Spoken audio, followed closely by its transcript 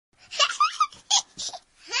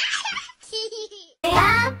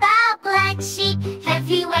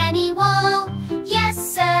any wool? Yes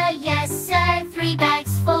sir, 3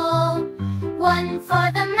 bags full. One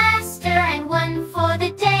for the master and one for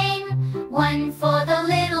the dame. One for the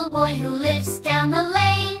little boy who lives down the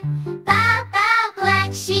lane. Baa Baa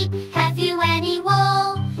Black Sheep, have you any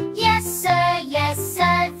wool? Yes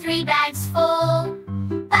sir, 3 bags full.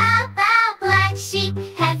 Baa Baa Black Sheep,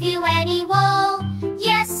 have you any wool?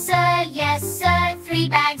 Yes sir, 3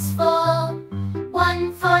 bags full.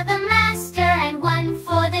 One for the master and one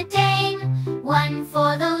for the dame. One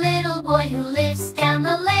for the little boy who lives down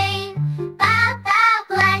the lane. Baa Baa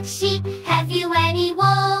Black Sheep, have you any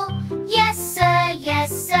wool? Yes sir,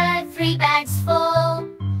 3 bags full.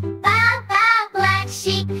 Baa Baa Black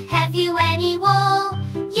Sheep, have you any wool?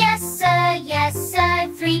 Yes sir,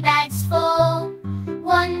 3 bags full.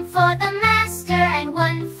 One for the master and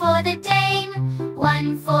one for the dame.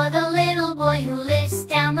 One for the little boy who lives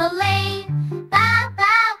down the lane. Baa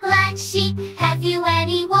Baa Black Sheep, have you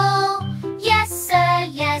any wool? Yes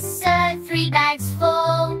sir, 3 bags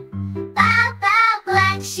full. Baa Baa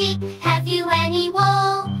Black Sheep, have you any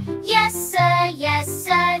wool? Yes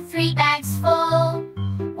sir, 3 bags full.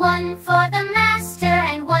 One for the master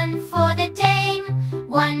and one for the dame.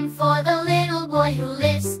 One for the little boy who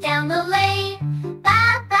lives down the lane.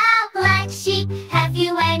 Baa Baa Black Sheep, have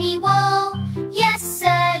you any wool? Yes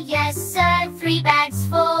sir, 3 bags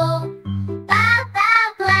full. Baa Baa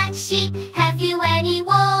Black Sheep, have you any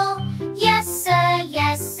wool? Yes sir,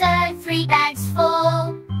 3 bags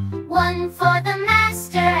full. One for the